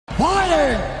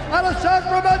Fighting out of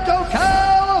Sacramento,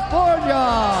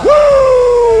 California.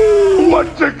 Woo! What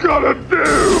you gonna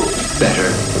do?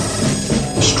 Better.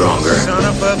 Stronger. Son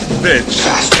of a bitch.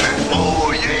 Faster.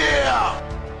 Oh, yeah!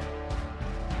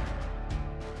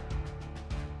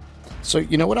 So,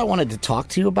 you know what I wanted to talk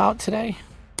to you about today?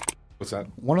 What's that?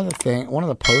 One of the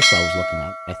posts I was looking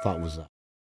at, I thought was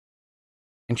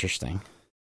interesting.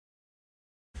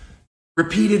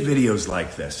 Repeated videos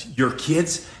like this. Your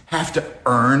kids have to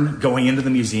earn going into the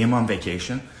museum on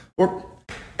vacation? Or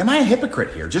am I a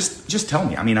hypocrite here? Just tell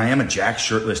me. I mean, I am a jack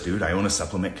shirtless dude. I own a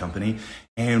supplement company.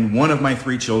 And one of my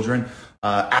 3 children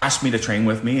asked me to train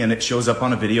with me, and it shows up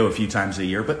on a video a few times a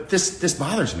year. But this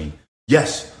bothers me.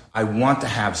 Yes, I want to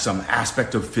have some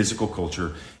aspect of physical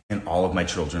culture in all of my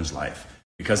children's life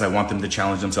because I want them to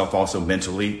challenge themselves also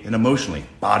mentally and emotionally,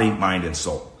 body, mind, and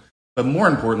soul. But more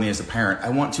importantly, as a parent,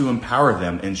 I want to empower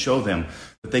them and show them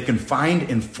that they can find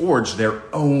and forge their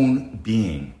own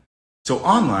being. So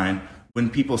online, when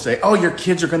people say, oh, your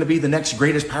kids are going to be the next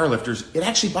greatest powerlifters, it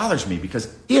actually bothers me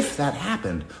because if that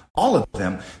happened, all of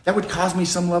them, that would cause me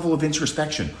some level of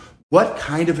introspection. What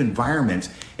kind of environment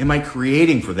am I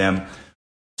creating for them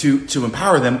to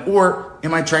empower them, or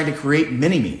am I trying to create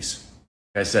mini-me's?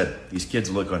 Like I said, these kids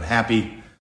look unhappy.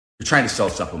 You're trying to sell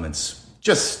supplements.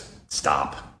 Just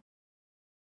stop.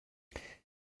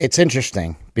 It's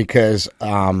interesting because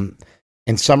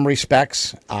in some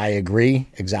respects, I agree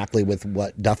exactly with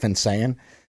what Duffin's saying.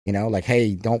 You know, like,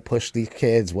 hey, don't push these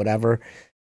kids, whatever.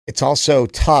 It's also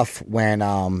tough when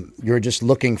you're just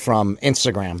looking from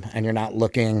Instagram and you're not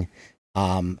looking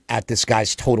at this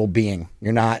guy's total being.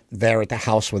 You're not there at the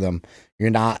house with him. You're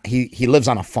not. He lives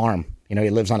on a farm. You know, he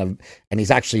lives on and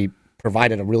he's actually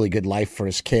provided a really good life for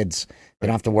his kids. They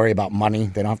don't have to worry about money.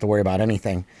 They don't have to worry about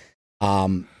anything.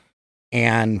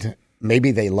 And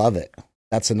maybe they love it.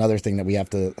 That's another thing that we have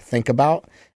to think about.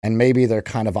 And maybe they're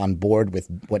kind of on board with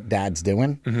what dad's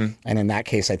doing. Mm-hmm. And in that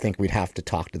case, I think we'd have to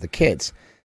talk to the kids.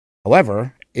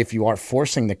 However, if you are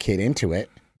forcing the kid into it,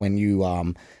 when you,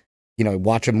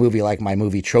 watch a movie like my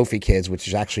movie Trophy Kids, which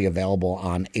is actually available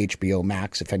on HBO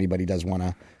Max, if anybody does want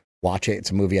to watch it.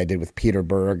 It's a movie I did with Peter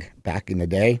Berg back in the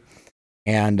day.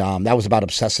 And that was about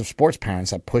obsessive sports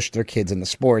parents that push their kids into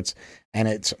sports. And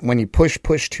it's when you push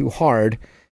too hard,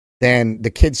 then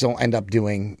the kids don't end up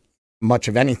doing much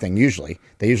of anything. Usually,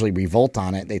 they usually revolt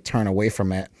on it. They turn away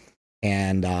from it,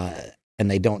 and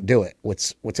they don't do it.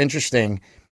 What's interesting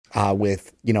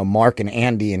with Mark and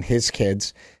Andy and his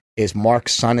kids is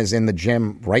Mark's son is in the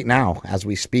gym right now as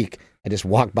we speak. I just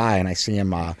walk by and I see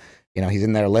him. He's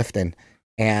in there lifting.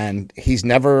 And he's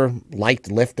never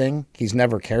liked lifting. He's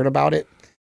never cared about it.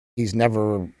 He's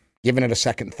never given it a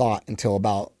second thought until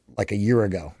about like a year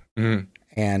ago. Mm-hmm.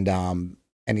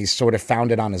 And he's sort of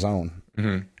found it on his own.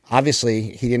 Mm-hmm.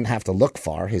 Obviously, he didn't have to look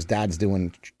far. His dad's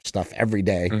doing stuff every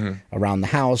day around the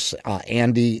house.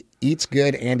 Andy eats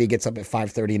good. Andy gets up at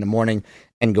 5:30 in the morning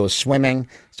and goes swimming.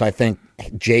 So I think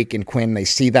Jake and Quinn, they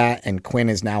see that. And Quinn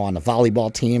is now on the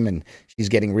volleyball team, and she's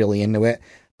getting really into it.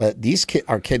 But these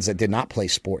are kids that did not play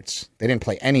sports. They didn't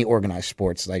play any organized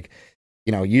sports. Like,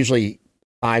 usually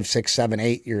 5, 6, 7,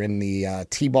 8, you're in the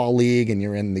T-ball league and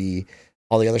you're in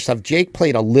all the other stuff. Jake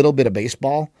played a little bit of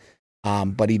baseball,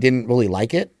 but he didn't really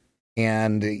like it.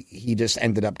 And he just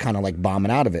ended up kind of like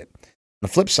bombing out of it. On the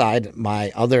flip side,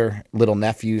 my other little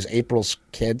nephews, April's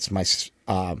kids, my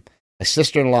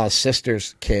sister-in-law's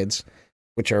sister's kids,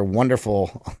 which are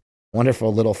wonderful,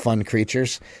 wonderful little fun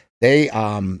creatures, they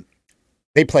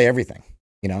play everything.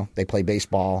 They play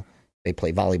baseball, they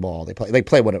play volleyball, they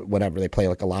play whatever. They play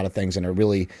like a lot of things and are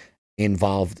really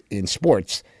involved in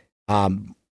sports. But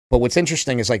what's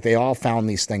interesting is like they all found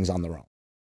these things on their own.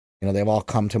 They've all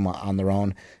come to them on their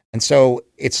own. And so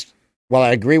while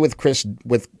I agree with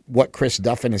what Chris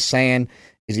Duffin is saying,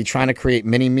 is he trying to create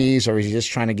mini-me's or is he just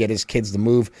trying to get his kids to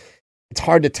move? It's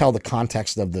hard to tell the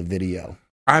context of the video.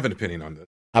 I have an opinion on this.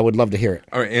 I would love to hear it.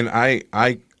 All right, and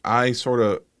I sort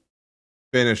of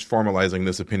finished formalizing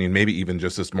this opinion maybe even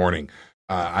just this morning.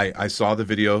 I saw the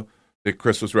video that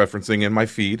Chris was referencing in my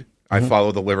feed. I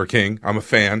follow the Liver King. I'm a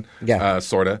fan,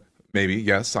 sort of. Maybe,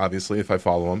 yes, obviously, if I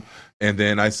follow him. And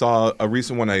then I saw a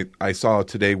recent one I saw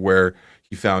today where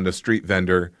he found a street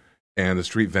vendor, and the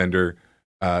street vendor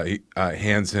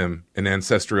hands him an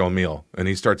ancestral meal, and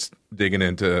he starts digging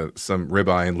into some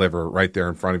ribeye and liver right there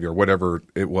in front of you, or whatever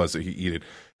it was that he eated.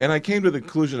 And I came to the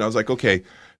conclusion, I was like, okay,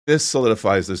 this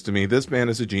solidifies this to me. This man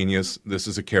is a genius. This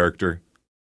is a character.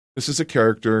 This is a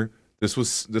character. This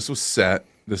was set.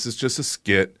 This is just a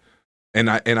skit. And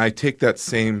I take that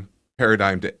same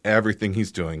paradigm to everything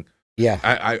he's doing. Yeah.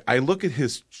 I look at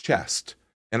his chest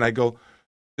and I go,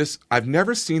 I've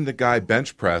never seen the guy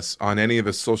bench press on any of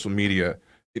his social media.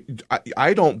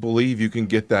 I don't believe you can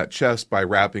get that chest by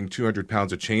wrapping 200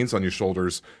 pounds of chains on your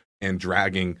shoulders and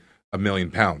dragging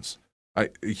 1,000,000 pounds. And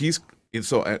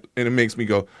it makes me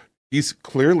go, he's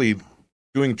clearly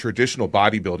doing traditional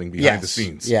bodybuilding behind the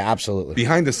scenes. Yeah, absolutely.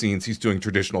 Behind the scenes, he's doing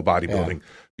traditional bodybuilding. Yeah.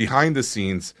 Behind the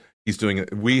scenes, he's doing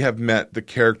it. We have met the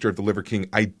character of the Liver King.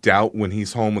 I doubt when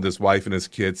he's home with his wife and his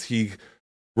kids, he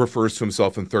refers to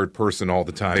himself in third person all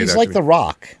the time. He's like The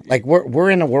Rock. Like we're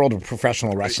in a world of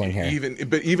professional wrestling here.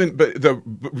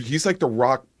 He's like The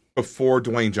Rock before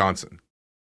Dwayne Johnson.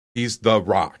 He's The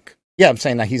Rock. Yeah, I'm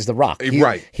saying that he's The Rock.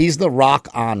 Right. He's The Rock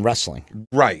on wrestling.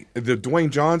 Right. The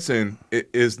Dwayne Johnson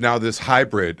is now this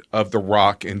hybrid of The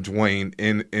Rock and Dwayne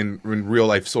in real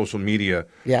life social media.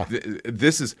 Yeah.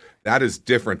 That is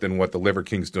different than what the Liver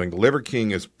King's doing. The Liver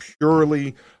King is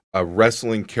purely a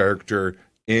wrestling character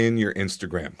in your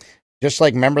Instagram. Just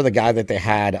like, remember the guy that they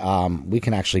had, we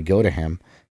can actually go to him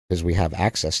because we have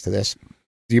access to this.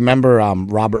 Do you remember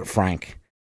Robert Frank?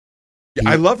 Yeah,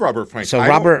 I love Robert Frank. So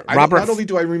Robert, not only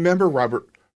do I remember Robert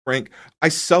Frank, I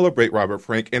celebrate Robert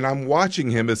Frank, and I'm watching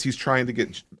him as he's trying to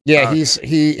get. Yeah,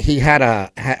 he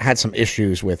had some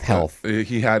issues with health.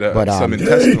 He had some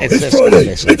intestinal. It's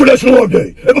Friday, International Arm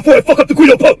Day, and before I fuck up the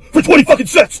Guido pump for 20 fucking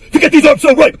sets to get these arms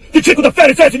so ripe, the chick with the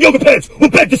fattest ass and yoga pants will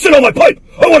beg to sit on my pipe.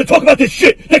 I want to talk about this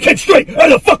shit that came straight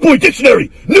out of the fuckboy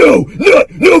dictionary. No,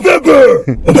 not November.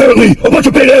 Apparently, a bunch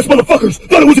of beta-ass motherfuckers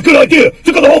thought it was a good idea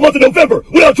to go the whole month of November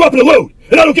without dropping a load.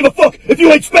 And I don't give a fuck if you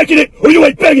ain't spanking it or you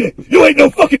ain't banging it. You ain't no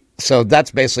fucking... So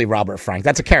that's basically Robert Frank.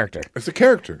 That's a character. It's a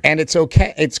character. And it's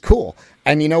okay. It's cool.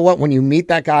 And you know what? When you meet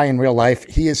that guy in real life,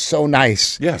 he is so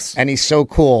nice. Yes. And he's so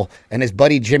cool. And his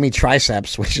buddy Jimmy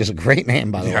Triceps, which is a great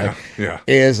name, by the way,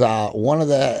 is one of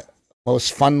the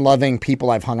most fun-loving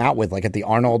people I've hung out with. Like at the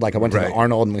Arnold, I went to the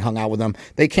Arnold and we hung out with them.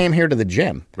 They came here to the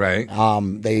gym. Right.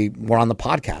 They were on the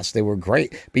podcast. They were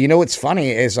great. But you know what's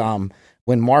funny is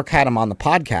when Mark had him on the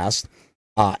podcast...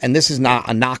 and this is not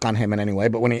a knock on him in any way,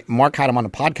 but when Mark had him on the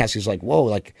podcast, he's like, whoa,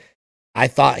 like, I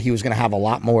thought he was going to have a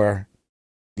lot more,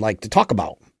 like, to talk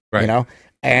about, you know?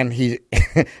 And he's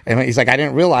like, I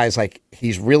didn't realize, like,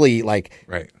 he's really, like,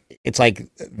 it's like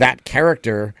that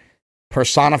character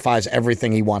personifies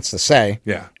everything he wants to say.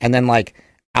 Yeah. And then, like,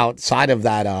 outside of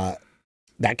that,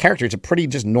 that character, it's a pretty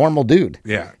just normal dude.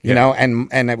 Yeah. You know, and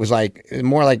it was like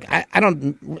more like I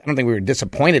don't think we were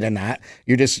disappointed in that.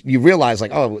 You realize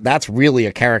like, oh, that's really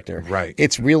a character. Right.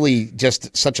 It's really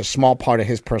just such a small part of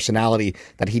his personality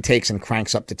that he takes and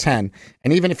cranks up to 10.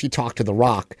 And even if you talk to The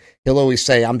Rock, he'll always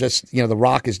say, I'm just, The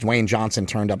Rock is Dwayne Johnson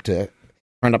turned up to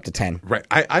 10. Right.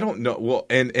 I don't know. Well,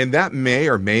 and that may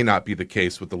or may not be the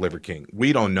case with the Liver King.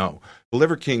 We don't know. The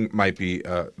Liver King might be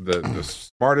the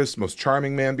smartest, most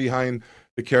charming man behind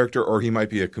the character, or he might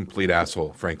be a complete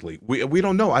asshole, frankly. We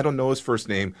don't know. I don't know his first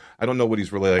name. I don't know what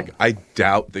he's really like. I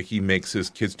doubt that he makes his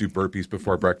kids do burpees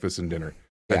before breakfast and dinner.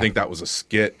 Yeah. I think that was a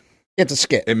skit. It's a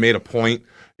skit. It made a point.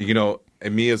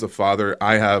 And me as a father,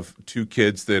 I have 2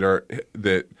 kids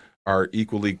that are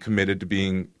equally committed to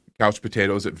being couch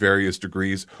potatoes at various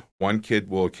degrees. One kid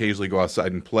will occasionally go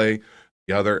outside and play.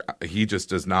 The other, he just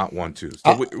does not want to.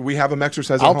 So we have him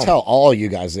exercise at home. I'll tell all you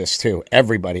guys this too,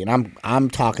 everybody, and I'm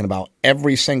talking about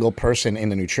every single person in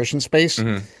the nutrition space.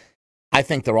 Mm-hmm. I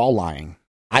think they're all lying.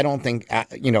 I don't think,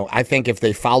 I think if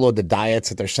they followed the diets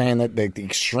that they're saying that the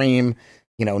extreme,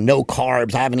 no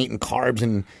carbs, I haven't eaten carbs,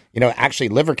 and actually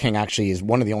Liver King actually is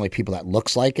one of the only people that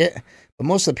looks like it. But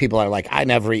most of the people are like, I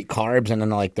never eat carbs, and then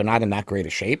they're not in that great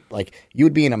of shape. Like you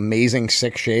would be in amazing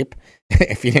sick shape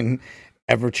if you didn't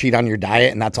ever cheat on your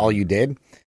diet and that's all you did.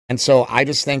 And so I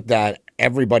just think that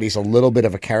everybody's a little bit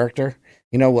of a character.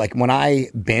 Like when I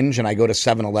binge and I go to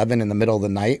 7-Eleven in the middle of the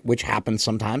night, which happens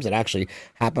sometimes, it actually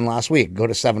happened last week, go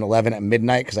to 7-Eleven at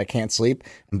midnight because I can't sleep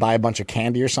and buy a bunch of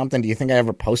candy or something. Do you think I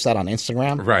ever post that on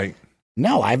Instagram? Right.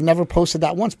 No, I've never posted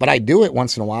that once, but I do it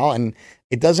once in a while, and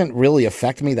it doesn't really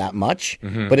affect me that much,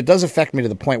 but it does affect me to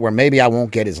the point where maybe I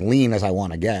won't get as lean as I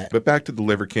want to get. But back to the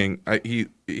Liver King,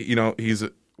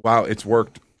 wow, it's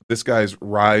worked. This guy's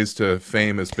rise to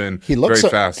fame has been very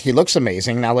fast. He looks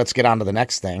amazing. Now let's get on to the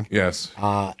next thing. Yes.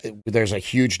 There's a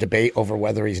huge debate over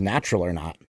whether he's natural or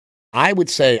not. I would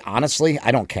say, honestly,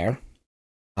 I don't care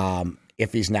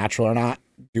if he's natural or not.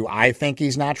 Do I think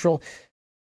he's natural?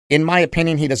 In my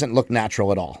opinion, he doesn't look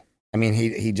natural at all. I mean,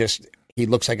 he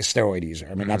looks like a steroid user.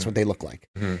 I mean, that's what they look like.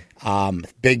 Mm-hmm.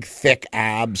 Big, thick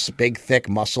abs, big, thick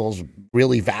muscles,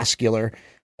 really vascular.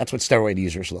 That's what steroid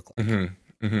users look like. Mm-hmm.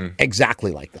 Mm-hmm.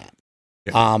 Exactly like that.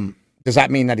 Yeah. Does that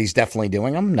mean that he's definitely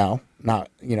doing them? No, not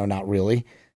really.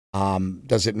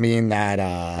 Does it mean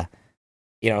that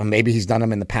maybe he's done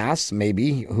them in the past.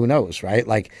 Maybe, who knows, right?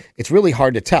 Like, it's really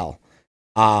hard to tell.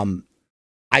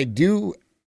 I do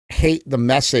hate the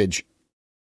message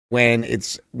when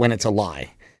it's a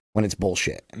lie, when it's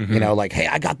bullshit. Like, hey,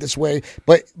 I got this way,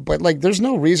 but like, there's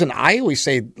no reason. I always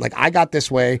say, like, I got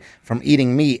this way from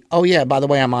eating meat. Oh yeah, by the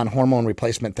way, I'm on hormone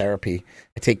replacement therapy.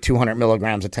 I take 200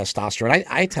 milligrams of testosterone.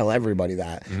 I tell everybody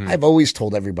that. I've always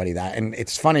told everybody that. And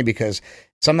it's funny because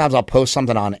sometimes I'll post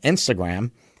something on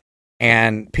Instagram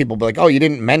and people be like, oh, you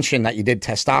didn't mention that you did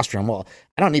testosterone. Well,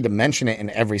 I don't need to mention it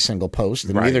in every single post,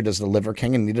 and neither does the Liver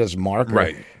King, and neither does Mark,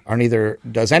 or neither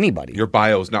does anybody. Your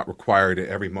bio is not required at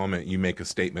every moment you make a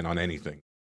statement on anything.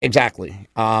 Exactly.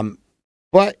 But,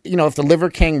 if the Liver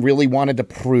King really wanted to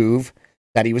prove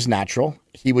that he was natural,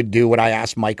 he would do what I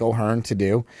asked Mike O'Hearn to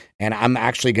do. And I'm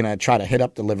actually going to try to hit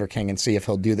up the Liver King and see if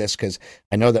he'll do this, because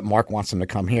I know that Mark wants him to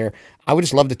come here. I would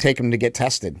just love to take him to get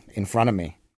tested in front of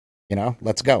me.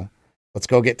 Let's go. Let's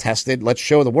go get tested. Let's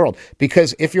show the world.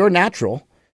 Because if you're natural,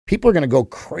 people are going to go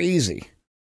crazy.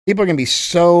 People are going to be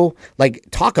so, like,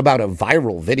 talk about a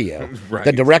viral video.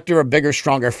 The director of Bigger,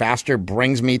 Stronger, Faster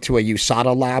brings me to a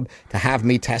USADA lab to have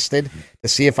me tested to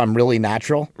see if I'm really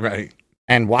natural.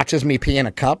 And watches me pee in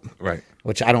a cup.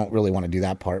 Which I don't really want to do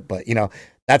that part. But,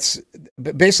 that's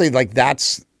basically, like,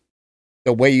 that's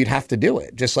the way you'd have to do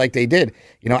it. Just like they did.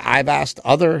 I've asked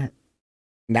other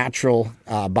natural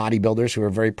bodybuilders who are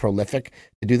very prolific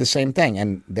to do the same thing,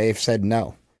 and they've said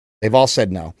no. They've all said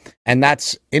no. And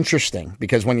that's interesting,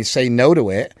 because when you say no to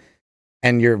it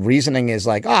and your reasoning is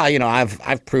like,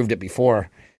 I've proved it before,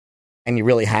 and you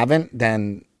really haven't,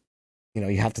 then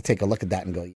you have to take a look at that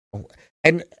and go,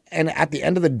 and at the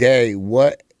end of the day,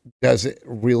 what does it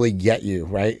really get you,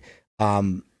 right?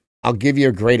 I'll give you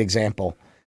a great example.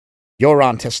 You're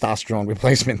on testosterone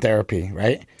replacement therapy,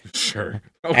 right? Sure.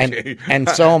 Okay. And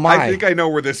so am I. I think I know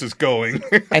where this is going.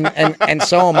 and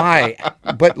so am I.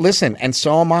 But listen, and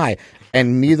so am I.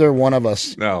 And neither one of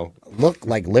us look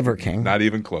like Liver King. Not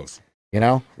even close.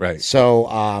 Right.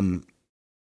 So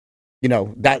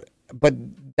but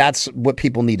that's what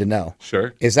people need to know.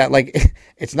 Sure. Is that, like,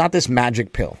 it's not this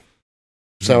magic pill.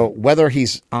 So whether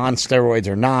he's on steroids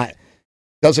or not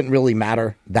doesn't really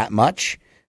matter that much.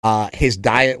 His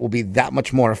diet will be that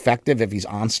much more effective if he's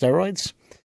on steroids.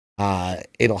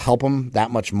 It'll help him that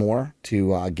much more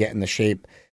to get in the shape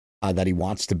that he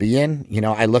wants to be in.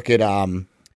 I look at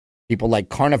people like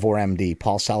Carnivore MD,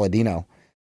 Paul Saladino.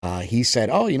 He said,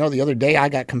 the other day I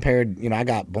got compared, I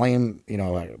got blamed,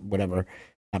 whatever,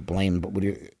 not blamed, but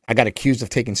I got accused of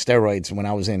taking steroids when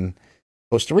I was in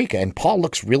Costa Rica. And Paul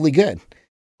looks really good.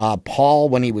 Paul,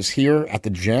 when he was here at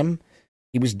the gym,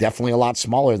 he was definitely a lot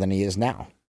smaller than he is now.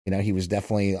 He was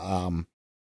definitely,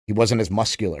 he wasn't as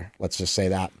muscular. Let's just say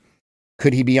that.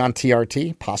 Could he be on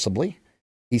TRT? Possibly.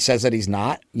 He says that he's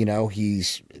not.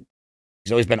 He's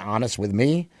always been honest with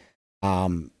me.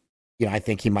 I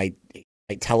think he might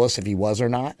tell us if he was or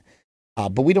not.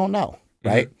 But we don't know,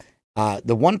 right?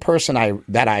 The one person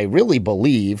that I really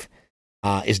believe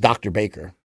is Dr.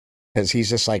 Baker, because he's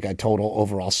just like a total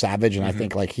overall savage. And I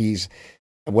think, like,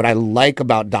 what I like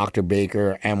about Dr.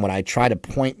 Baker, and what I try to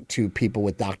point to people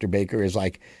with Dr. Baker, is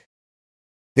like,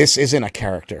 this isn't a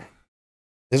character.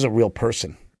 This is a real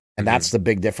person. And that's the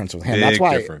big difference with him.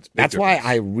 That's why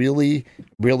I really,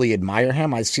 really admire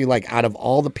him. I see, like, out of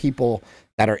all the people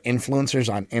that are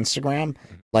influencers on Instagram,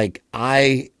 like,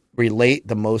 I relate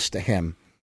the most to him.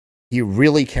 He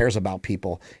really cares about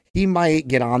people. He might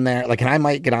get on there, like, and I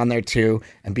might get on there too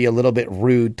and be a little bit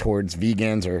rude towards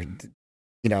vegans, or,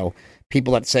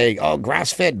 people that say, "Oh,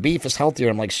 grass-fed beef is healthier."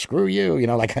 I'm like, screw you.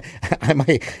 Like, I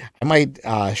might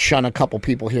shun a couple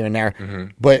people here and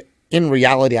there, but in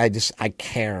reality, I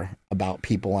care about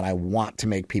people, and I want to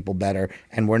make people better.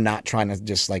 And we're not trying to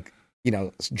just, like,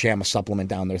 jam a supplement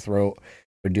down their throat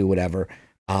or do whatever.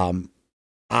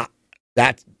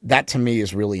 That to me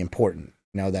is really important.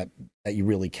 That you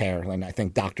really care. And I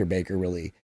think Dr. Baker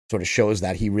really sort of shows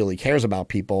that he really cares about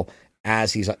people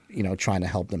as he's trying to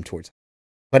help them towards.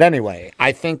 But anyway,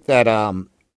 I think that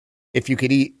if you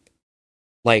could eat,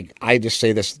 like, I just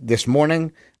say this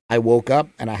morning, I woke up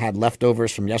and I had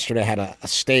leftovers from yesterday. I had a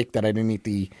steak that I didn't eat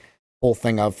the whole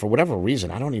thing of for whatever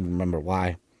reason. I don't even remember why.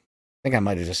 I think I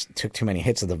might have just took too many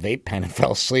hits of the vape pen and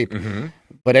fell asleep.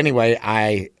 But anyway,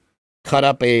 I cut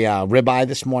up a ribeye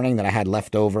this morning that I had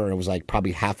left over. It was like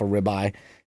probably half a ribeye.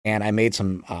 And I made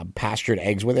some pastured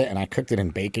eggs with it, and I cooked it in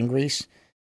bacon grease.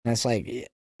 And it's like,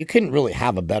 you couldn't really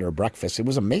have a better breakfast. It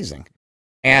was amazing.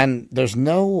 And there's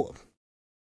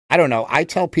I don't know. I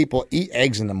tell people, eat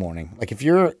eggs in the morning. Like, if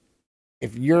you're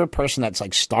a person that's,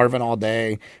 like, starving all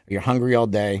day, or you're hungry all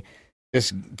day,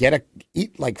 just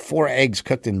eat like 4 eggs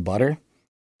cooked in butter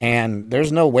And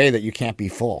there's no way that you can't be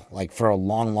full, like for a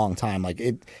long, long time. Like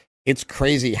it's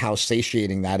crazy how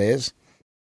satiating that is.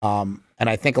 And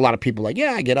I think a lot of people like,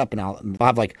 yeah, I get up and I'll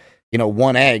have like,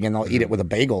 one egg and they'll eat it with a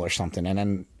bagel or something. And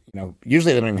then,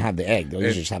 usually they don't even have the egg. They'll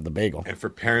usually just have the bagel. And for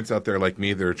parents out there like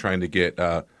me that are trying to get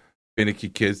finicky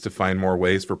kids to find more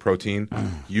ways for protein,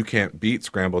 you can't beat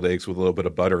scrambled eggs with a little bit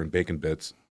of butter and bacon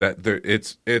bits.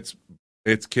 It's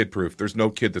kid proof. There's no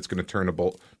kid that's going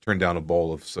to turn down a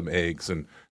bowl of some eggs and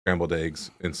scrambled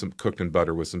eggs and some cooked in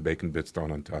butter with some bacon bits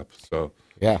thrown on top. So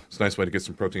yeah, it's a nice way to get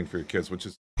some protein for your kids, which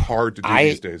is hard to do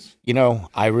these days.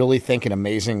 I really think an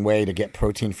amazing way to get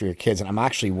protein for your kids, and I'm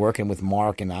actually working with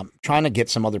Mark, and I'm trying to get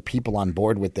some other people on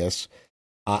board with this.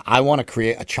 I want to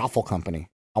create a chaffle company.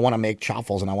 I want to make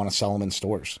chaffles, and I want to sell them in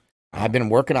stores. I've been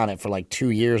working on it for like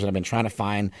 2 years, and I've been trying to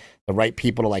find the right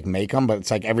people to like make them. But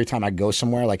it's like every time I go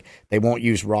somewhere, like they won't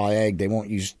use raw egg, they won't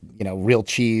use real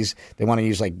cheese. They want to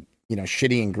use like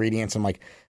shitty ingredients. I'm like,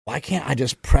 why can't I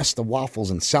just press the waffles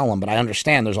and sell them? But I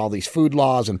understand there's all these food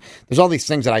laws and there's all these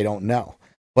things that I don't know.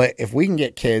 But if we can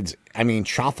get kids,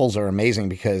 chaffles are amazing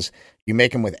because you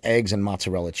make them with eggs and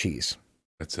mozzarella cheese.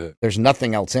 That's it. There's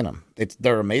nothing else in them.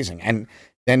 They're amazing. And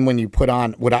then when you put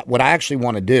on what I actually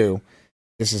want to do.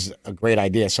 This is a great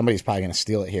idea. Somebody's probably going to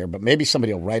steal it here, but maybe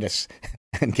somebody will write us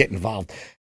and get involved.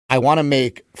 I want to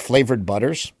make flavored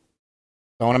butters.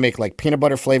 I want to make like peanut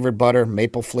butter flavored butter,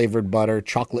 maple flavored butter,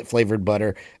 chocolate flavored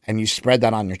butter, and you spread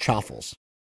that on your chaffles.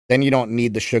 Then you don't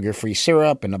need the sugar-free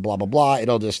syrup and the blah, blah, blah.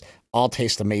 It'll just all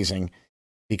taste amazing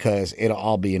because it'll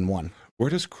all be in one. Where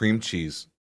does cream cheese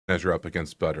measure up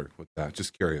against butter with that?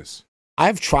 Just curious.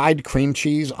 I've tried cream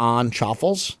cheese on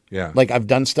chaffles. Yeah. Like I've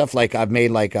done stuff like I've made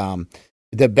like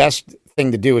the best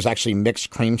thing to do is actually mix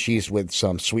cream cheese with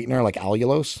some sweetener like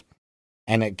allulose,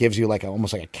 and it gives you like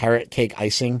almost like a carrot cake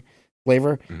icing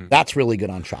flavor. Mm-hmm. That's really good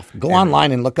on chaffle. Go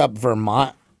online and look up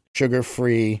Vermont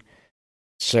sugar-free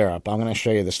syrup. I'm going to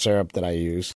show you the syrup that I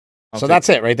use. That's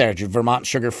it right there. Vermont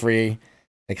sugar-free.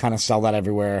 They kind of sell that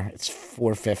everywhere. It's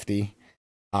 $4.50.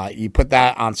 You put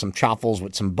that on some chaffles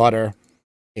with some butter.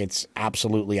 It's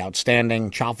absolutely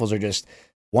outstanding. Chaffles are just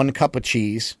 1 cup of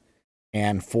cheese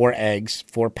and 4 eggs,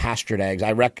 4 pastured eggs.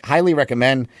 I highly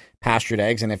recommend pastured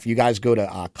eggs. And if you guys go to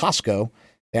Costco,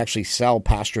 they actually sell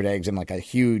pastured eggs in like a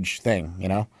huge thing,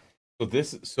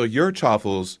 So your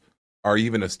chaffles are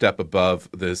even a step above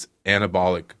this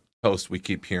anabolic toast we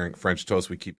keep hearing, French toast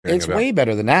we keep hearing about. It's way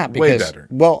better than that. Way better.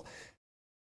 Well,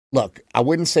 look, I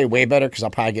wouldn't say way better because I'll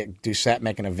probably get Doucette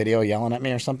making a video yelling at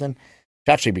me or something.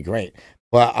 It'd actually be great.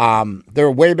 But they're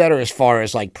way better as far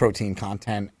as like protein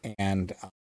content and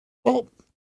well,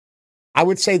 I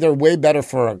would say they're way better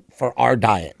for our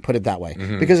diet, put it that way.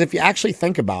 Mm-hmm. Because if you actually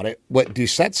think about it, what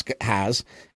Doucette's has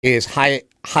is high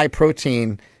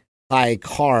protein, high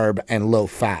carb, and low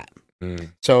fat.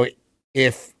 Mm. So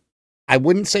if I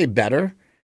wouldn't say better,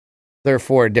 they're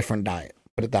for a different diet,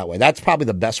 put it that way. That's probably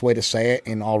the best way to say it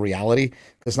in all reality.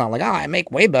 It's not like, I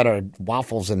make way better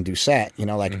waffles than Doucette,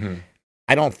 Mm-hmm.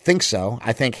 I don't think so.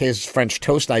 I think his French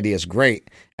toast idea is great.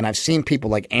 And I've seen people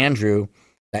like Andrew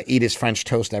that eat his French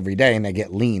toast every day and they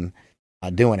get lean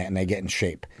doing it and they get in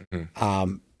shape.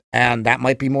 Mm-hmm. And that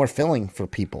might be more filling for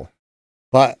people.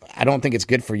 But I don't think it's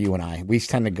good for you and I. We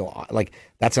tend to go, like,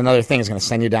 that's another thing is going to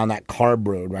send you down that carb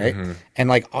road, right? Mm-hmm. And,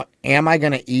 like, am I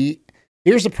going to eat?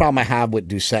 Here's the problem I have with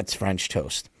Doucette's French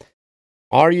toast.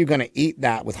 Are you going to eat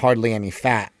that with hardly any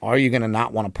fat? Are you going to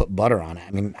not want to put butter on it?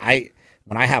 I mean,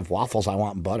 when I have waffles, I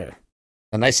want butter.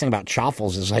 The nice thing about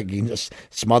chaffles is like you can just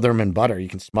smother them in butter. You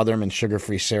can smother them in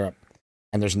sugar-free syrup,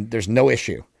 and there's no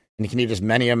issue. And you can eat as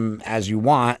many of them as you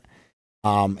want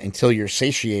until you're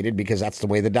satiated because that's the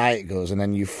way the diet goes. And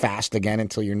then you fast again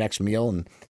until your next meal and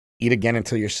eat again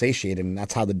until you're satiated, and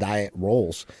that's how the diet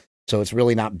rolls. So it's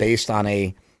really not based on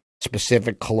a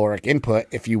specific caloric input.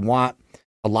 If you want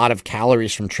a lot of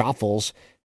calories from chaffles,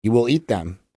 you will eat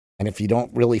them. And if you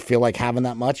don't really feel like having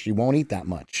that much, you won't eat that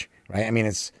much, right? I mean,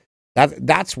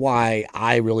 that's why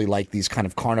I really like these kind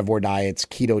of carnivore diets,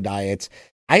 keto diets.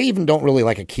 I even don't really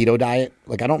like a keto diet.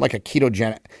 Like I don't like an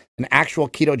actual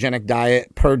ketogenic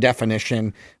diet per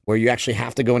definition where you actually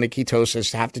have to go into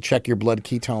ketosis, have to check your blood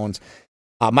ketones.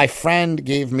 My friend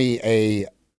gave me a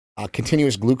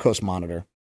continuous glucose monitor,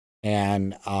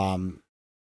 and I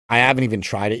haven't even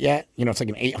tried it yet. It's like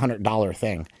an $800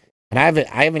 thing, and I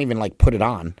haven't even like put it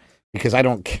on because I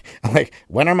don't like.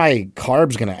 When are my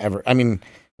carbs gonna ever? I mean,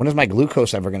 when is my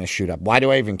glucose ever going to shoot up? Why do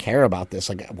I even care about this?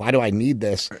 Like, why do I need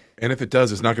this? And if it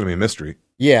does, it's not going to be a mystery.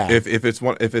 Yeah. If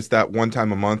it's that one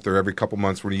time a month or every couple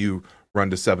months where you run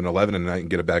to 7-Eleven at night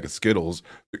and get a bag of Skittles,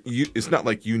 it's not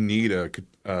like you need a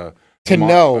To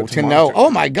know. monitor. Oh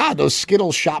my God, those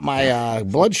Skittles shot my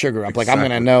blood sugar up. Like I'm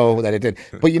going to Exactly. know that it did.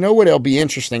 But you know what? It'll be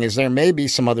interesting is there may be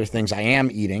some other things I am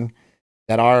eating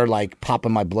that are like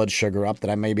popping my blood sugar up that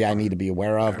I need to be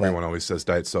aware of. Everyone always says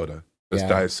diet soda. Does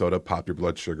diet soda pop your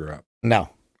blood sugar up? No,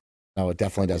 it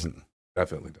definitely doesn't.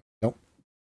 Definitely does. Nope.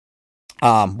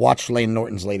 Watch Lane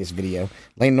Norton's latest video.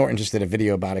 Lane Norton just did a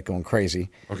video about it going crazy.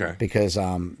 Okay. Because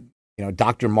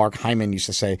Dr. Mark Hyman used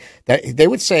to say that they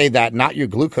would say that not your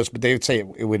glucose, but they would say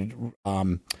it would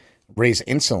raise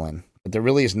insulin. But there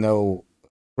really is no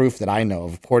proof that I know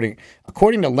of.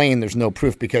 According to Lane, there's no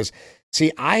proof because,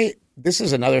 see, this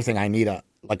is another thing I need a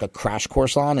crash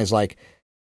course on is like,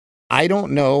 I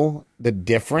don't know the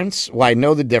difference. Well, I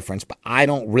know the difference, but I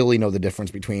don't really know the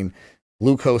difference between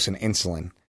glucose and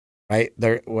insulin, right?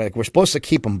 We're supposed to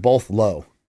keep them both low.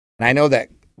 And I know that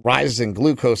rises in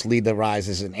glucose lead to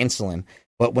rises in insulin.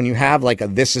 But when you have like a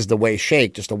This Is the Way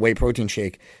shake, just a whey protein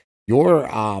shake, your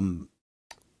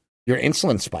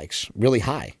insulin spikes really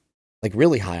high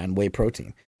on whey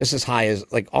protein. This is high as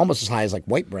almost as high as like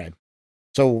white bread.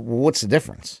 So what's the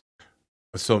difference?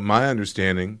 So my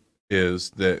understanding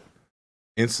is that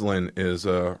insulin is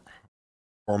a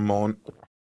hormonal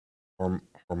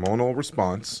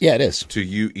response. Yeah, it is. To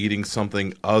you eating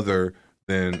something other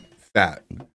than fat.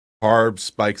 Carb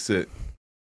spikes it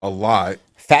a lot.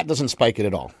 Fat doesn't spike it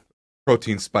at all.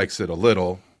 Protein spikes it a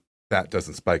little. Fat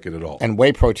doesn't spike it at all. And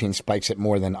whey protein spikes it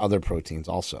more than other proteins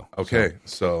also. Okay,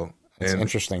 so it's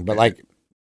interesting. But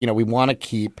we want to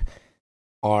keep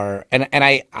our and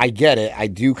I get it. I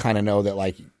do kind of know that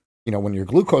when your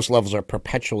glucose levels are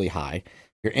perpetually high,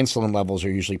 your insulin levels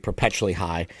are usually perpetually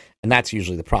high, and that's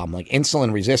usually the problem. Like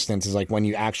insulin resistance is like when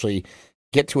you actually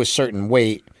get to a certain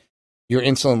weight, your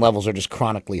insulin levels are just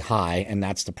chronically high, and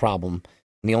that's the problem.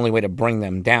 And the only way to bring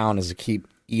them down is to keep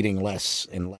eating less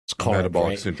and less carbs.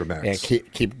 Metabolic syndrome X. Yeah,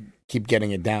 keep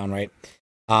getting it down, right?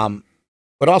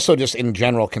 But also just in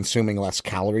general consuming less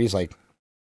calories. Like,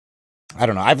 I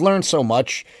don't know. I've learned so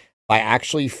much by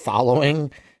actually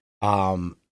following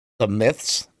the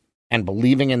myths and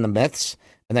believing in the myths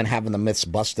and then having the myths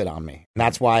busted on me. And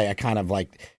that's why I kind of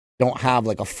don't have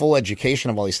a full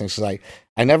education of all these things. Cause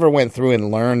I never went through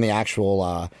and learned the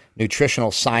actual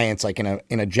nutritional science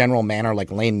in a general manner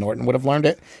like Lane Norton would have learned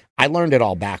it. I learned it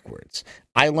all backwards.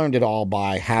 I learned it all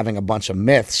by having a bunch of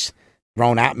myths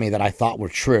thrown at me that I thought were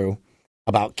true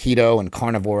about keto and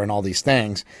carnivore and all these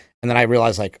things. And then I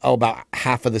realized about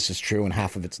half of this is true and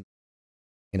half of it's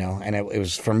not, and it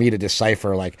was for me to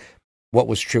decipher what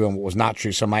was true and what was not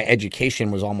true. So my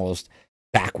education was almost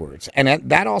backwards. And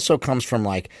that also comes from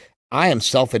I am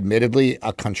self-admittedly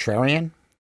a contrarian,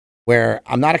 where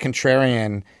I'm not a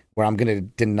contrarian where I'm going to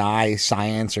deny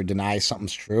science or deny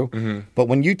something's true. Mm-hmm. But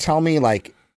when you tell me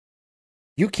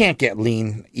you can't get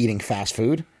lean eating fast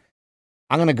food,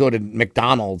 I'm going to go to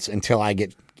McDonald's until I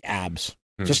get abs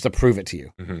just to prove it to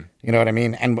you. Mm-hmm. You know what I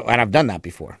mean? And I've done that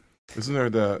before. Isn't there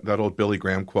that old Billy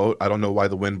Graham quote? I don't know why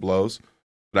the wind blows,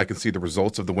 but I can see the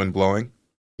results of the wind blowing.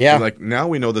 Yeah. Now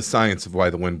we know the science of why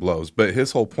the wind blows. But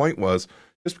his whole point was,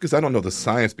 just because I don't know the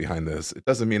science behind this, it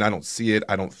doesn't mean I don't see it,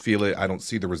 I don't feel it, I don't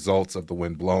see the results of the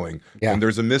wind blowing. Yeah. And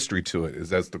there's a mystery to it,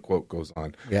 as the quote goes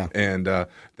on. Yeah. And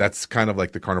that's kind of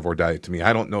like the carnivore diet to me.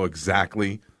 I don't know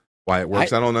exactly why it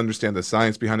works. I don't understand the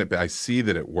science behind it, but I see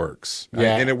that it works.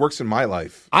 Yeah. And it works in my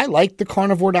life. I like the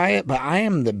carnivore diet, but I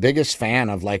am the biggest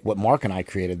fan of what Mark and I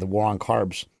created, the War on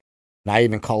Carbs. And I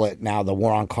even call it now the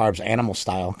War on Carbs animal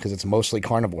style because it's mostly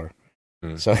carnivore.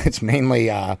 So it's mainly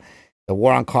the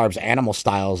War on Carbs animal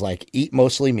style is eat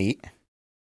mostly meat,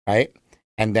 right?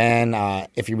 And then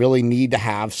if you really need to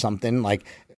have something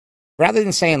rather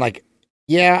than saying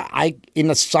in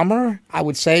the summer, I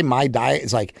would say my diet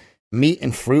is meat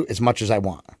and fruit as much as I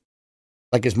want.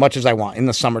 As much as I want in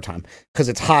the summertime because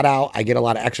it's hot out. I get a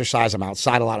lot of exercise. I'm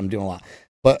outside a lot. I'm doing a lot.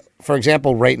 But for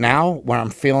example, right now where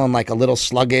I'm feeling a little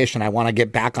sluggish and I want to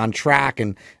get back on track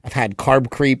and I've had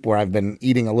carb creep where I've been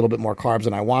eating a little bit more carbs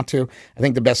than I want to, I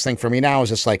think the best thing for me now is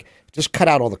just cut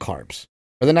out all the carbs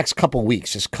for the next couple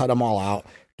weeks. Just cut them all out,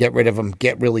 get rid of them,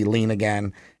 get really lean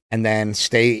again, and then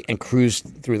stay and cruise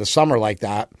through the summer like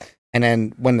that. And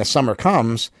then when the summer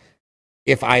comes,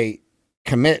 if I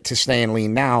commit to staying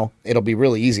lean now, it'll be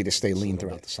really easy to stay lean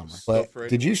throughout the summer. But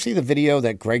did you see the video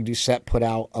that Greg Doucette put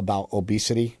out about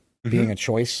obesity being a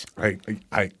choice? I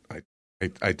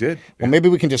did. Well, maybe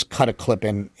we can just cut a clip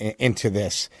into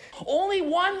this. Only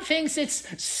one thinks it's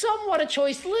somewhat a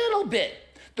choice, little bit.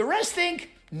 The rest think,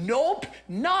 nope,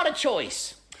 not a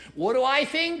choice. What do I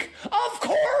think? Of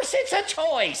course it's a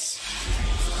choice.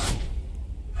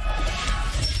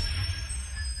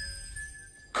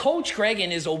 Coach Greg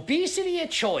and his obesity a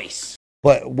choice.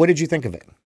 But what did you think of it?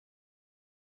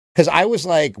 Because I was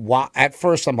like, at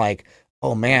first I'm like,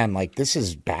 oh man, like this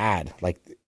is bad. Like,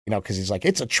 because he's like,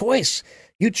 it's a choice.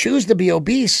 You choose to be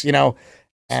obese, And It's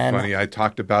funny, I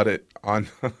talked about it on.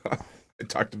 I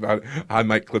talked about it. I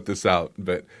might clip this out,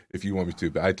 but if you want me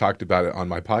to, but I talked about it on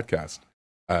my podcast,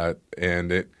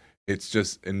 and it's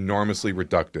just enormously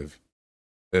reductive.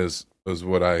 Is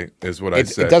what I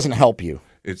said. It doesn't help you.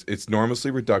 It's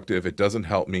enormously reductive. It doesn't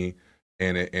help me,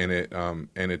 and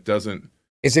it doesn't.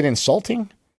 Is it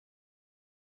insulting?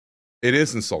 It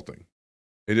is insulting.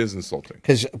 It is insulting.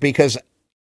 Because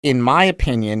in my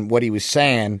opinion, what he was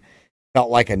saying felt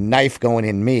like a knife going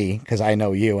in me, because I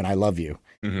know you and I love you.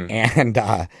 Mm-hmm.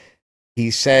 And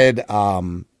he said,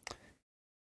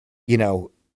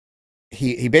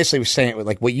 he basically was saying,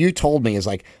 like, what you told me is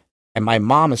like, and my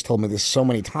mom has told me this so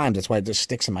many times, that's why it just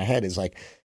sticks in my head, is like,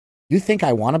 you think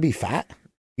I want to be fat?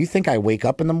 You think I wake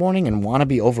up in the morning and want to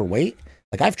be overweight?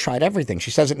 Like, I've tried everything.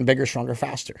 She says it in Bigger, Stronger,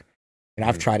 Faster. And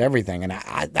I've tried everything. And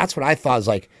I that's what I thought, is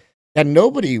like, and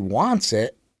nobody wants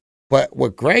it. But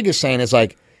what Greg is saying is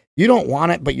like, you don't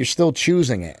want it, but you're still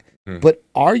choosing it. But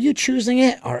are you choosing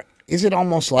it? Or is it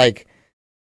almost like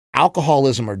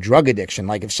alcoholism or drug addiction?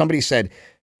 Like if somebody said,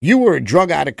 you were a drug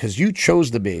addict because you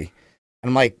chose to be. And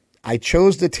I'm like, I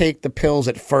chose to take the pills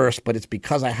at first, but it's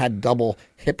because I had double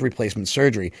hip replacement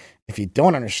surgery. If you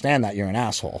don't understand that, you're an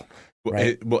asshole.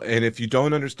 Right? And if you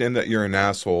don't understand that you're an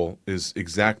asshole is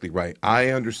exactly right.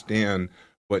 I understand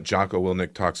what Jocko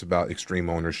Willink talks about, extreme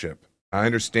ownership. I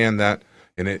understand that.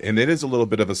 And it is a little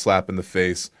bit of a slap in the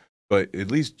face. But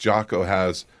at least Jocko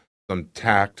has some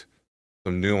tact,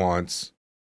 some nuance,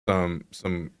 some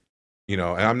and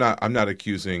I'm not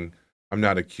accusing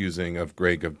of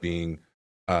Greg of being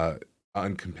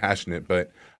uncompassionate,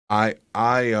 but I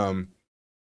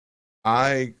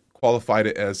qualified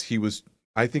it as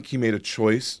I think he made a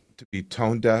choice to be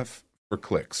tone deaf for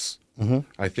clicks. Mm-hmm.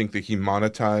 I think that he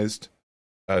monetized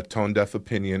a tone deaf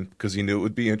opinion because he knew it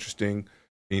would be interesting.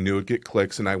 He knew it would get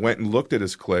clicks, and I went and looked at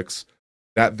his clicks.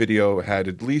 That video had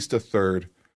at least a third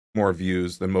more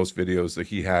views than most videos that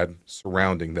he had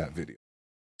surrounding that video.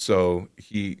 So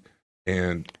I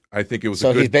think it was.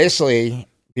 So he's basically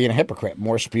being a hypocrite.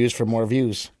 More spews for more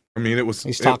views. I mean,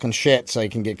 he's talking shit so he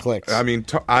can get clicks. I mean,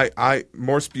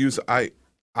 more spews. I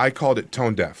called it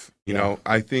tone deaf. You know,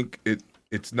 I think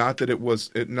it's not that it was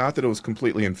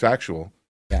completely infactual.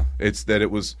 Yeah, it's that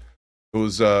it was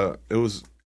so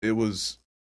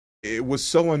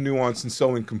unnuanced and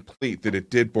so incomplete that it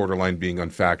did borderline being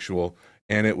unfactual,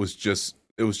 and it was just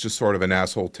sort of an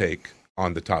asshole take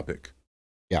on the topic.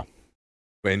 Yeah,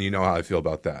 and you know how I feel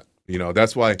about that.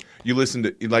 That's why you listen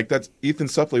to that's Ethan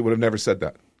Suplee would have never said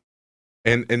that.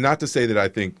 And not to say that I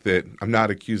think that I'm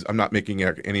not making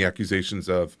any accusations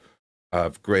of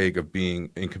Greg of being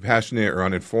incompassionate or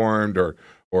uninformed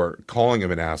or calling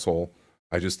him an asshole.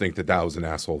 I just think that was an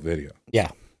asshole video. Yeah.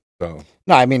 So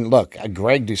no, I mean, look,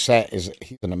 Greg Doucette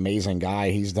he's an amazing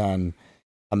guy. He's done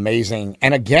amazing.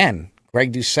 And again,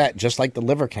 Greg Doucette, just like the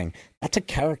Liver King, that's a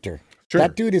character. Sure.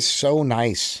 That dude is so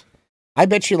nice. I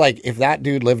bet you, like, if that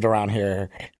dude lived around here,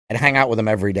 I'd hang out with him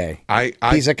every day.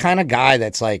 He's a kind of guy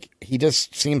that's like, he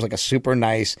just seems like a super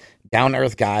nice, down to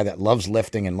earth guy that loves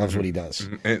lifting and loves what he does.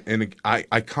 And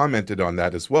I commented on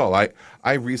that as well.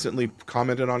 I recently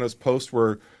commented on his post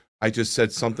where I just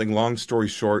said something, long story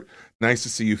short, nice to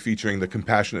see you featuring the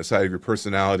compassionate side of your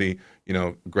personality,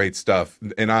 great stuff.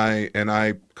 And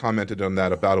I commented on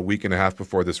that about a week and a half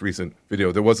before this recent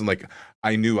video. There wasn't like,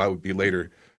 I knew I would be later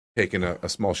taking a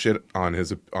small shit on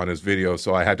his video,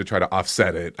 so I had to try to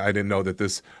offset it. I didn't know that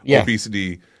this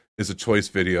obesity is a choice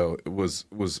video was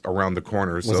around the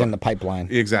corner. Was in the pipeline.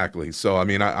 Exactly. So, I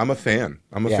mean, I'm a fan.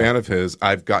 I'm a fan of his.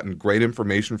 I've gotten great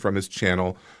information from his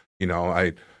channel.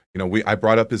 I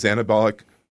brought up his anabolic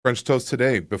French toast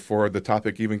today before the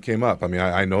topic even came up. I mean,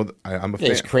 I know that I'm a fan.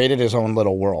 He's created his own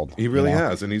little world. He really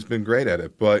has, and he's been great at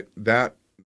it. But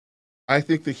I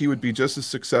think that he would be just as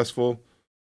successful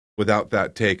without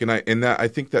that take. And I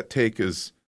think that take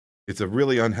it's a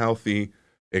really unhealthy,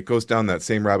 it goes down that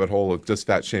same rabbit hole of does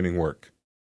fat shaming work?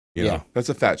 That's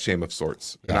a fat shame of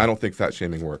sorts. And I don't think fat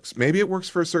shaming works. Maybe it works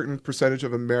for a certain percentage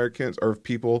of Americans or of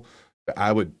people, but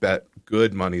I would bet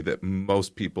good money that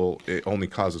most people, it only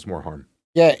causes more harm.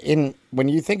 Yeah, when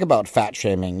you think about fat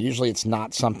shaming, usually it's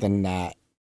not something that,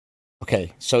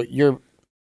 okay, so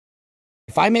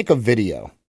if I make a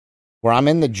video where I'm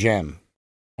in the gym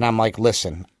and I'm like,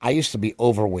 listen, I used to be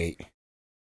overweight.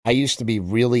 I used to be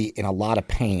really in a lot of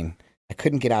pain. I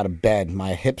couldn't get out of bed.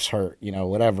 My hips hurt,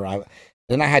 whatever.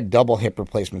 Then I had double hip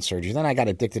replacement surgery. Then I got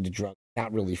addicted to drugs,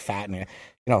 got really fat, and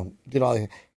did all.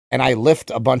 And I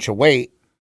lift a bunch of weight,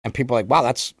 and people are like, wow,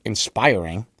 that's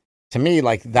inspiring. To me,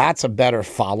 like, that's a better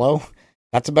follow.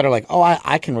 That's a better, like, oh,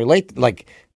 I can relate. Like,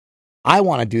 I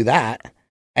want to do that.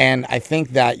 And I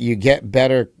think that you get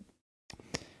better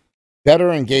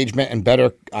engagement and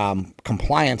better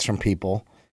compliance from people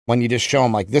when you just show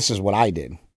them, like, this is what I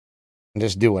did. And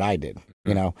just do what I did,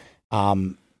 you know.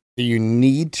 Do you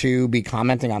need to be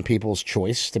commenting on people's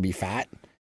choice to be fat?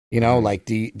 You know, like,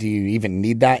 do you even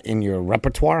need that in your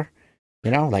repertoire?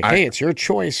 You know, like, hey, it's your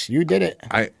choice. You did it.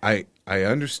 I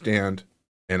understand,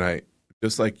 and I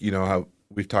just like, you know, how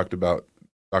we've talked about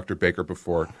Dr. Baker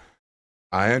before.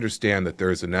 I understand that there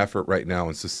is an effort right now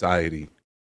in society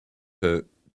to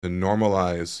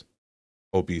normalize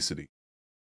obesity,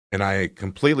 and I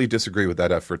completely disagree with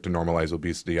that effort to normalize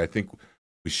obesity. I think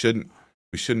we shouldn't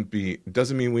be. It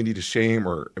doesn't mean we need to shame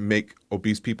or make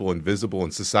obese people invisible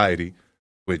in society,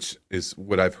 which is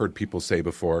what I've heard people say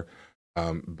before.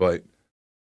 But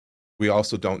we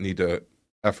also don't need to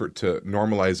effort to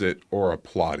normalize it or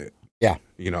applaud it. Yeah.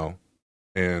 You know,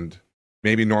 and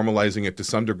maybe normalizing it to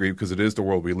some degree because it is the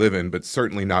world we live in, but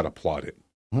certainly not applaud it.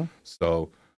 Mm-hmm.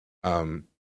 So,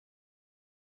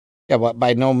 yeah, but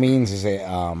by no means is it,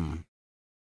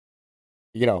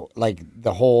 you know, like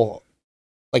the whole,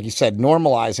 like you said,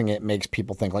 normalizing it makes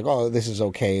people think like, oh, this is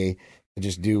okay to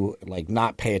just do, like,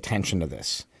 not pay attention to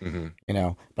this, you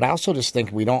know. But I also just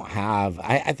think we don't have,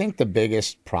 I think the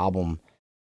biggest problem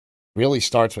really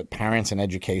starts with parents and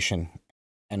education,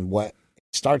 and what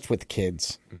starts with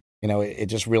kids. You know, it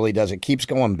just really does. It keeps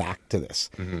going back to this.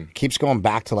 It keeps going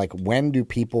back to, like, when do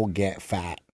people get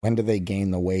fat? When do they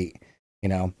gain the weight? You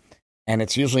know, and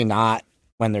it's usually not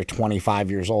when they're 25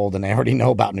 years old and they already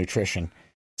know about nutrition.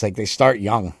 It's like they start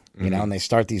young, you know, and they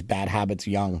start these bad habits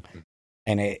young,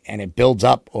 and it builds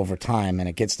up over time, and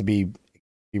it gets to be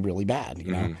really bad,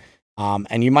 you know.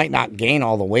 And you might not gain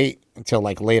all the weight until,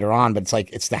 like, later on, but it's like,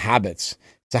 it's the habits.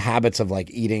 It's the habits of, like,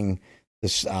 eating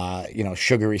this, you know,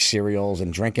 sugary cereals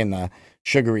and drinking the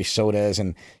sugary sodas.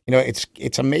 And, you know,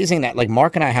 it's amazing that, like,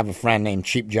 Mark and I have a friend named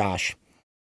Cheap Josh.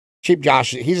 Cheap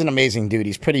Josh, he's an amazing dude.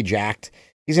 He's pretty jacked.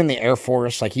 He's in the Air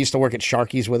Force. Like, he used to work at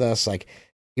Sharky's with us. Like,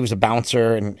 he was a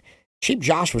bouncer. And Cheap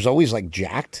Josh was always, like,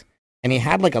 jacked. And he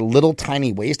had, like, a little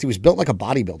tiny waist. He was built like a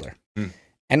bodybuilder.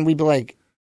 And we'd be like,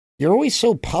 you're always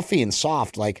so puffy and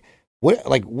soft. Like, what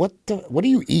do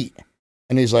you eat?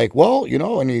 And he's like, well, you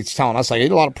know, and he's telling us, like, I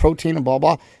eat a lot of protein and blah,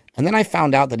 blah. And then I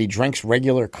found out that he drinks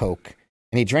regular Coke,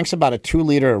 and he drinks about a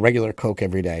 2-liter of regular Coke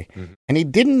every day. And he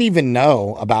didn't even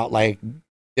know about, like,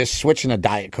 just switching to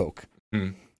Diet Coke.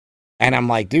 And I'm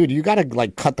like, dude, you got to,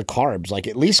 like, cut the carbs. Like,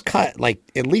 at least cut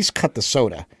the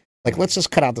soda. Like, let's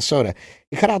just cut out the soda.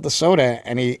 He cut out the soda,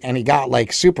 and he got,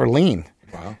 like, super lean.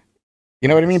 Wow. You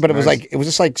know what I mean? But it was like, it was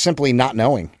just like simply not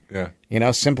knowing. Yeah. You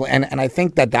know, simply. And I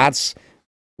think that's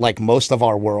like most of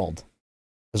our world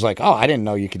is like, oh, I didn't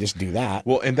know you could just do that.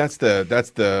 Well, and that's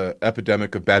the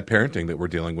epidemic of bad parenting that we're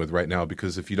dealing with right now,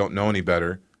 because if you don't know any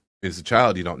better as a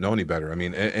child, you don't know any better. I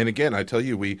mean, and again, I tell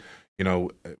you, we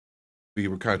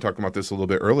were kind of talking about this a little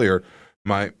bit earlier.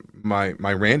 My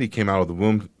Randy came out of the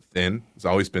womb thin. He's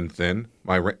always been thin.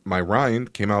 My Ryan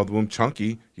came out of the womb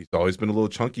chunky. He's always been a little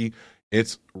chunky.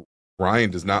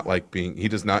 Ryan does not he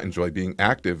does not enjoy being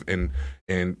active, and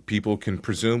people can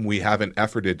presume we haven't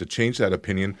efforted to change that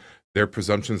opinion. Their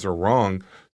presumptions are wrong.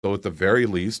 So at the very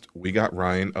least, we got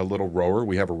Ryan a little rower.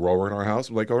 We have a rower in our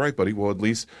house. We're like, all right, buddy. Well, at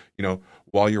least, you know,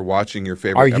 while you're watching your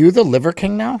favorite. Are you the Liver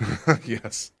King now?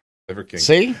 Yes. Liver King.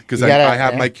 See? Because I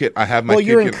have my kid. Well,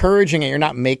 you're encouraging it. You're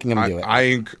not making him do it.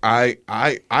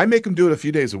 I make him do it a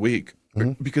few days a week.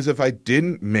 Because if I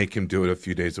didn't make him do it a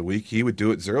few days a week, he would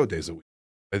do it 0 days a week.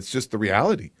 It's just the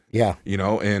reality. Yeah. You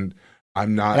know, and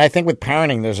I'm not. And I think with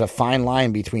parenting, there's a fine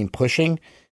line between pushing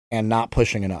and not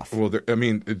pushing enough. Well,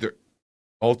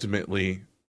 ultimately,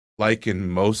 like in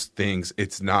most things,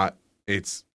 it's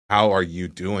how are you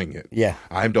doing it? Yeah.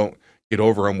 I don't get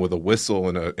over him with a whistle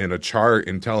and a chart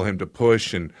and tell him to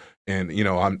push and you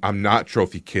know, I'm not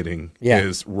trophy kidding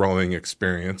his rowing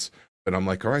experience, but I'm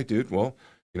like, all right, dude, well,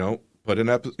 you know, put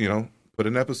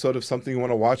an episode of something you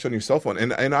want to watch on your cell phone.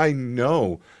 And I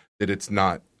know that it's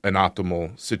not an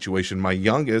optimal situation. My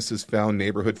youngest has found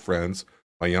neighborhood friends.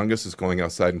 My youngest is going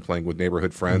outside and playing with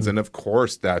neighborhood friends. And of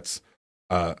course that's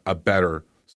a better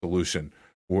solution.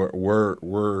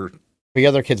 The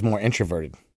other kid's more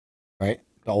introverted, right?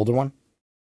 The older one?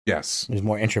 Yes. He's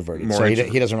more introverted.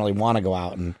 He doesn't really want to go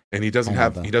out and he doesn't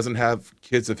have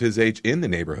kids of his age in the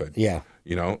neighborhood. Yeah.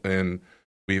 You know, and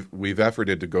we've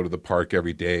efforted to go to the park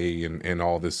every day and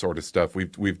all this sort of stuff.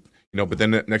 We've you know, but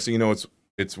then next thing you know,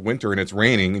 it's winter and it's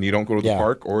raining and you don't go to the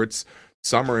park, or it's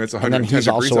summer and it's 110 degrees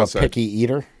outside. And then he's also a picky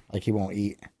eater. Like he won't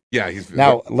eat. Yeah, he's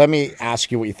Now, let me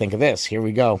ask you what you think of this. Here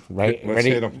we go. Right? Let's Ready?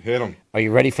 hit him. Are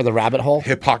you ready for the rabbit hole?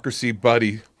 Hypocrisy,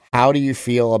 buddy. How do you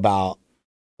feel about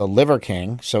the Liver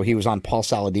King? So he was on Paul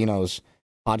Saladino's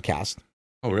podcast.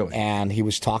 Oh, really? And he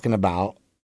was talking about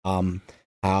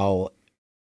how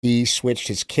he switched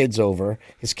his kids over.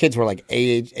 His kids were like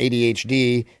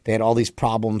ADHD. They had all these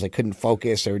problems. They couldn't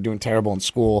focus. They were doing terrible in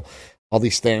school, all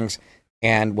these things.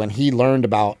 And when he learned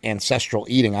about ancestral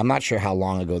eating, I'm not sure how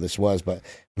long ago this was, but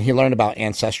when he learned about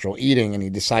ancestral eating and he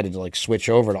decided to like switch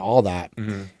over to all that,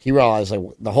 he realized like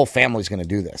the whole family's going to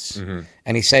do this.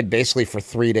 And he said basically for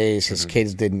 3 days, his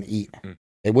kids didn't eat.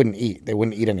 They wouldn't eat. They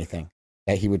wouldn't eat anything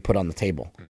that he would put on the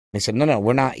table. And he said, no,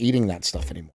 we're not eating that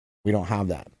stuff anymore. We don't have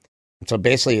that. And so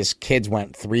basically his kids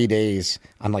went 3 days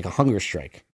on like a hunger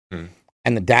strike. And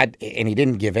the dad, and he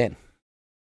didn't give in.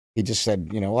 He just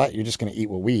said, you know what? You're just going to eat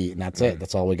what we eat, and that's it.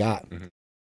 That's all we got.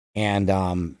 And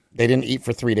they didn't eat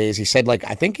for 3 days. He said, like,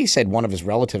 I think he said one of his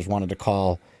relatives wanted to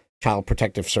call Child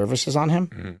Protective Services on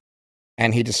him.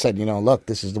 And he just said, you know, look,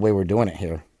 this is the way we're doing it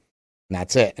here. And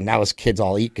that's it. And now his kids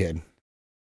all eat good.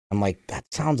 I'm like, that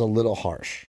sounds a little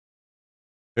harsh.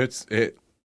 That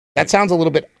sounds a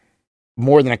little bit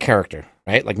more than a character,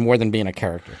 right? Like more than being a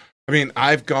character. I mean,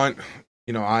 I've gone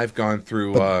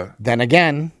through. Then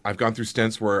again, I've gone through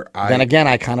stints where I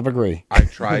kind of agree.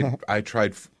 I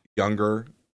tried younger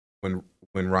when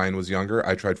Ryan was younger.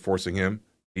 I tried forcing him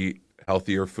to eat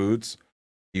healthier foods.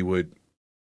 He would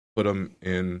put him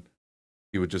in.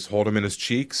 He would just hold him in his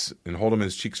cheeks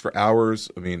for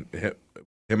hours. I mean,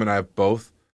 him and I have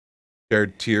both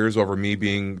shared tears over me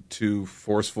being too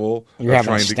forceful. You're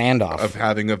having a standoff. Of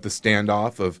the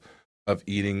standoff of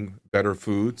eating better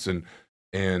foods and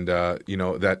you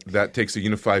know that takes a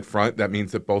unified front. That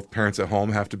means that both parents at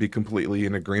home have to be completely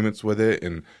in agreements with it.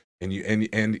 And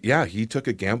yeah, he took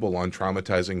a gamble on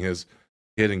traumatizing his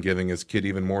kid and giving his kid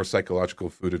even more psychological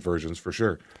food aversions for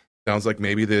sure. Sounds like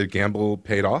maybe the gamble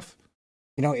paid off.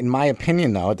 You know, in my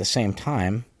opinion, though, at the same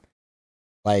time,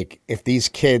 like if these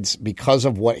kids, because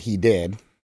of what he did,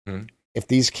 if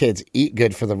these kids eat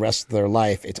good for the rest of their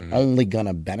life, it's only going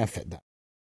to benefit them.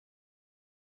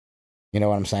 You know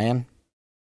what I'm saying?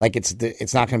 Like it's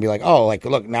not going to be like, oh, like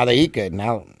look, now they eat good.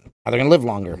 Now they're going to live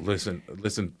longer. Listen.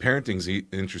 Parenting's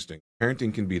interesting.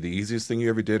 Parenting can be the easiest thing you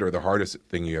ever did or the hardest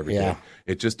thing you ever did.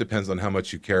 It just depends on how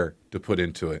much you care to put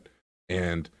into it,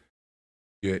 and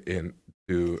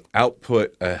to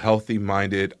output a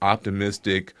healthy-minded,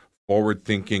 optimistic,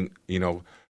 forward-thinking,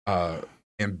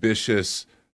 ambitious,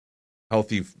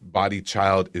 healthy-bodied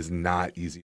child is not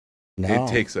easy. No. It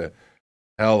takes a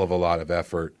hell of a lot of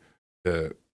effort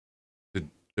to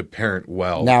parent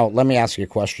well. Now, let me ask you a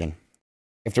question.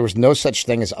 If there was no such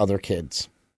thing as other kids,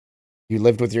 you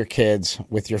lived with your kids,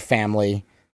 with your family,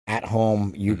 at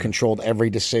home, you controlled every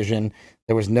decision.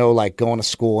 There was no like going to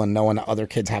school and knowing that other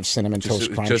kids have Cinnamon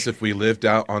Toast Crunch. Just if we lived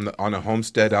out on a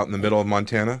homestead out in the middle of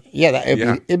Montana? Yeah,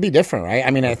 it'd be different, right?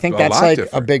 I mean, I think that's like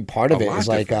different. A big part of it is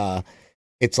like,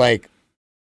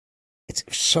 it's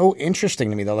so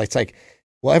interesting to me though. It's like,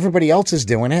 well, everybody else is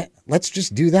doing it. Let's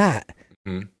just do that.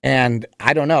 And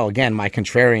I don't know. Again, my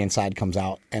contrarian side comes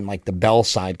out, and like the Bell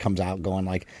side comes out, going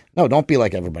like, "No, don't be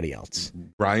like everybody else."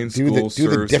 Ryan's school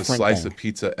serves a slice of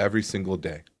pizza every single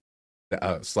day.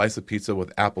 A slice of pizza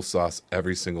with applesauce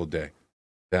every single day.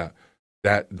 That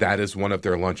is one of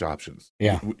their lunch options.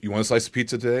 Yeah, you want a slice of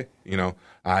pizza today? You know,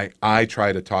 I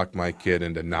try to talk my kid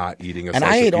into not eating a. And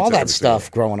slice I of ate pizza all that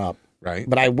stuff growing up, right?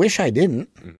 But I wish I didn't.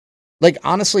 Like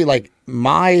honestly, like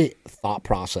my thought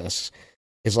process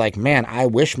is like, man, I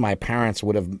wish my parents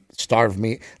would have starved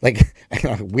me, like in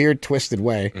a weird, twisted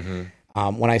way.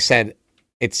 When I said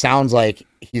it sounds like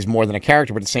he's more than a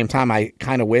character, but at the same time, I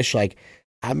kind of wish, like,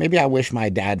 maybe I wish my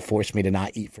dad forced me to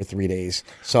not eat for 3 days.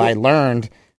 So I learned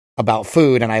about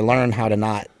food, and I learned how to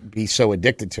not be so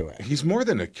addicted to it. He's more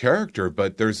than a character,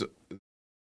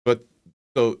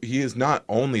 so he is not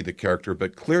only the character,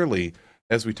 but clearly,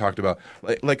 as we talked about,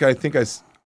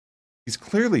 he's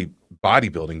clearly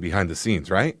bodybuilding behind the scenes,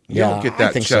 right? You don't get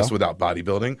that chest without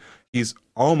bodybuilding. He's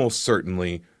almost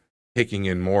certainly taking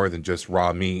in more than just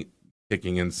raw meat,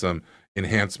 taking in some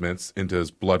enhancements into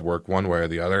his blood work one way or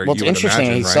the other. Well, it's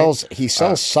interesting. He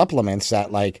sells supplements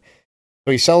that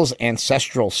so he sells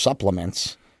ancestral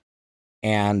supplements,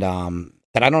 and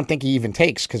that I don't think he even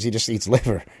takes because he just eats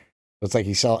liver. It's like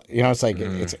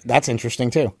that's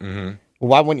interesting too. Well,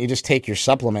 why wouldn't you just take your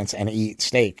supplements and eat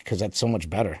steak? Because that's so much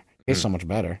better. It's so much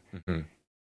better.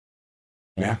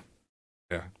 Yeah.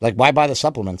 Like, why buy the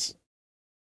supplements?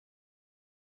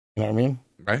 You know what I mean?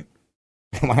 Right.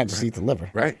 Why not just eat the liver?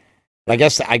 Right. But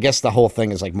I guess the whole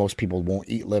thing is like most people won't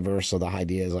eat liver, so the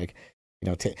idea is like,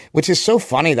 which is so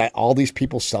funny that all these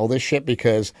people sell this shit,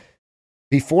 because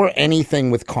before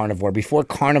anything with carnivore, before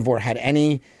carnivore had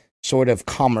any sort of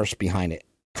commerce behind it,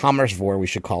 commercevore we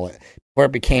should call it, where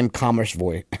it became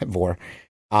commercevore,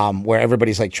 where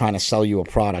everybody's like trying to sell you a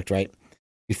product, right?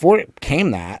 Before it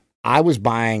came that, I was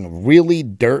buying really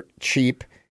dirt cheap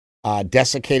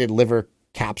desiccated liver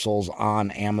capsules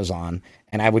on Amazon,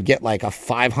 and I would get like a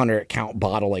 500 count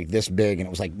bottle like this big, and it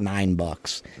was like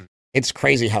 $9. It's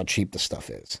crazy how cheap the stuff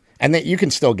is, and that you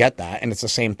can still get that, and it's the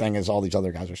same thing as all these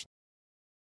other guys are saying.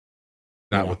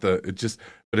 Not with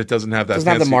but it doesn't have that. Doesn't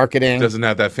have the marketing. It doesn't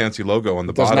have that fancy logo on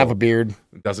the bottle. Doesn't have a beard.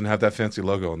 It doesn't have that fancy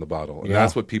logo on the bottle, and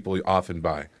that's what people often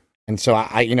buy. And so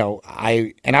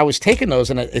I was taking those,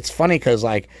 and it's funny because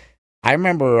like I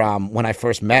remember when I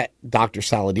first met Dr.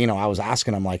 Saladino, I was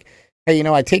asking him like, hey,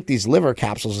 I take these liver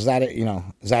capsules. Is that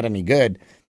is that any good?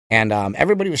 And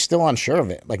everybody was still unsure of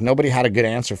it. Like nobody had a good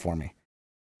answer for me.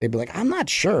 They'd be like, I'm not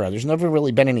sure. There's never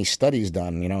really been any studies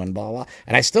done, and blah, blah.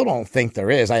 And I still don't think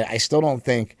there is. I still don't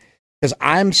think, because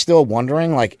I'm still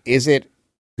wondering, like, is it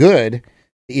good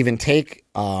to even take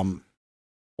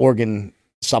organ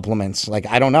supplements? Like,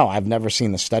 I don't know. I've never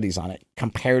seen the studies on it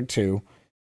compared to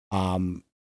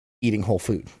eating whole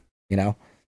food,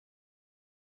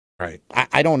 Right.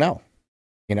 I don't know.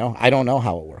 I don't know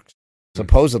how it works.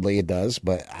 Supposedly it does,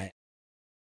 but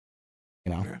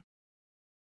Yeah.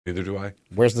 Neither do I.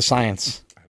 Where's the science?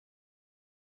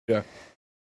 Yeah.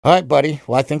 All right, buddy.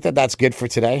 Well, I think that's good for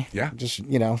today. Yeah. Just,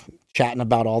 chatting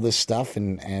about all this stuff,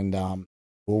 and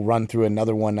we'll run through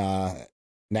another one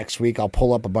next week. I'll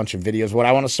pull up a bunch of videos. What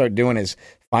I want to start doing is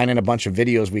finding a bunch of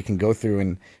videos we can go through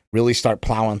and really start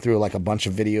plowing through like a bunch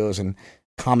of videos and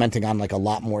commenting on like a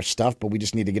lot more stuff, but we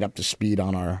just need to get up to speed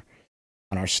on our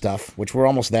stuff, which we're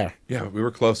almost there. Yeah, we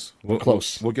were close. We're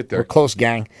close. We'll get there. We're close,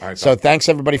 gang. All right, so thanks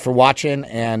everybody for watching,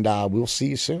 and we'll see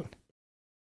you soon.